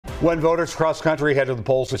When voters across country head to the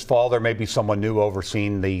polls this fall, there may be someone new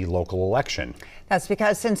overseeing the local election. That's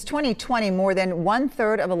because since 2020, more than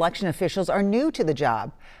 1/3 of election officials are new to the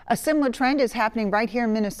job. A similar trend is happening right here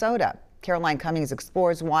in Minnesota. Caroline Cummings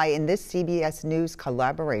explores why in this CBS News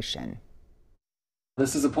collaboration.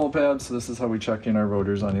 This is a poll pad, so this is how we check in our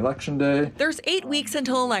voters on election day. There's 8 weeks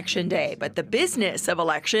until election day, but the business of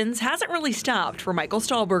elections hasn't really stopped for Michael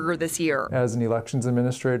Stahlberger this year. As an elections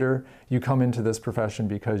administrator, you come into this profession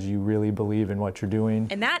because you really believe in what you're doing.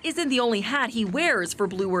 And that isn't the only hat he wears for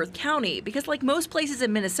Blue Earth County, because like most places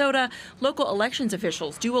in Minnesota, local elections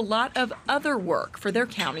officials do a lot of other work for their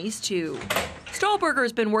counties too.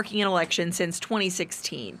 Stahlberger's been working in elections since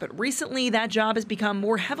 2016, but recently that job has become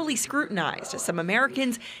more heavily scrutinized as some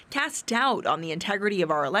Americans cast doubt on the integrity of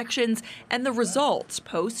our elections and the results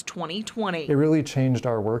post-2020. It really changed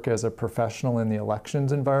our work as a professional in the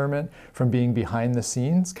elections environment from being behind the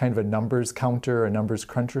scenes, kind of a numbers counter, a numbers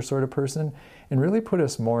cruncher sort of person, and really put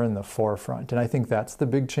us more in the forefront. And I think that's the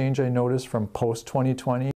big change I noticed from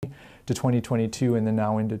post-2020 to 2022 and then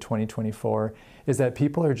now into 2024, is that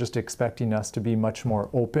people are just expecting us to be much more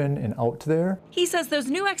open and out there. He says those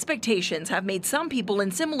new expectations have made some people in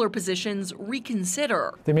similar positions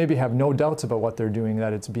reconsider. They maybe have no doubts about what they're doing,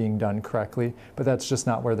 that it's being done correctly, but that's just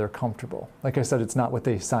not where they're comfortable. Like I said, it's not what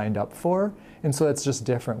they signed up for, and so that's just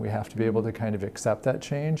different. We have to be able to kind of accept that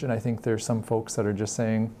change, and I think there's some folks that are just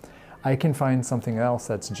saying, I can find something else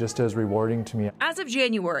that's just as rewarding to me. As of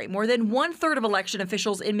January, more than 1/3 of election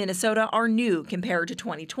officials in Minnesota are new compared to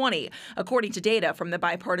 2020, according to data from the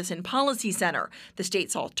Bipartisan Policy Center. The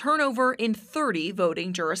state saw turnover in 30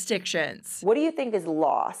 voting jurisdictions. What do you think is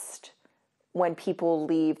lost when people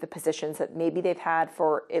leave the positions that maybe they've had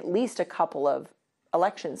for at least a couple of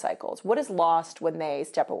election cycles? What is lost when they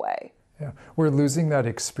step away? Yeah, we're losing that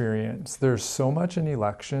experience. There's so much in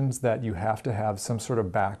elections that you have to have some sort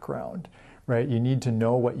of background, right? You need to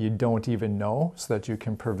know what you don't even know so that you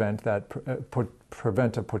can prevent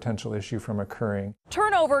a potential issue from occurring.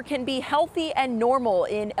 Turnover can be healthy and normal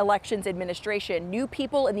in elections administration. New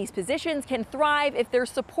people in these positions can thrive if they're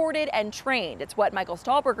supported and trained. It's what Michael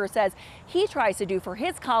Stahlberger says he tries to do for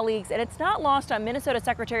his colleagues, and it's not lost on Minnesota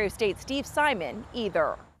Secretary of State Steve Simon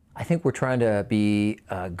either. I think we're trying to be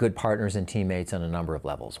good partners and teammates on a number of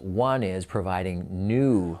levels. One is providing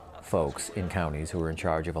new folks in counties who are in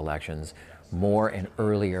charge of elections more and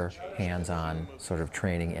earlier hands-on sort of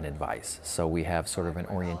training and advice. So we have sort of an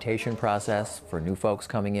orientation process for new folks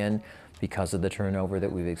coming in because of the turnover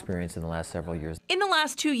that we've experienced in the last several years. In the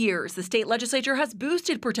last 2 years, the state legislature has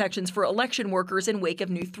boosted protections for election workers in wake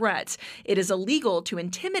of new threats. It is illegal to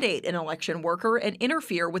intimidate an election worker and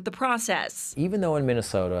interfere with the process. Even though in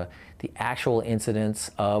Minnesota, the actual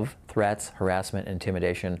incidents of threats, harassment, and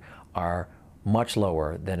intimidation are much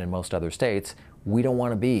lower than in most other states, we don't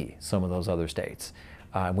want to be some of those other states.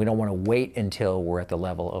 We don't want to wait until we're at the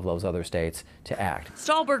level of those other states to act.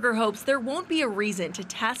 Stahlberger hopes there won't be a reason to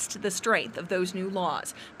test the strength of those new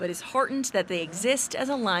laws, but is heartened that they exist as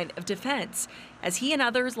a line of defense, as he and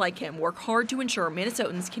others like him work hard to ensure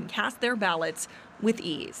Minnesotans can cast their ballots with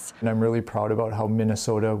ease. And I'm really proud about how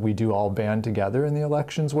Minnesota, we do all band together in the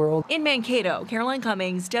elections world. In Mankato, Caroline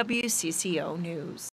Cummings, WCCO News.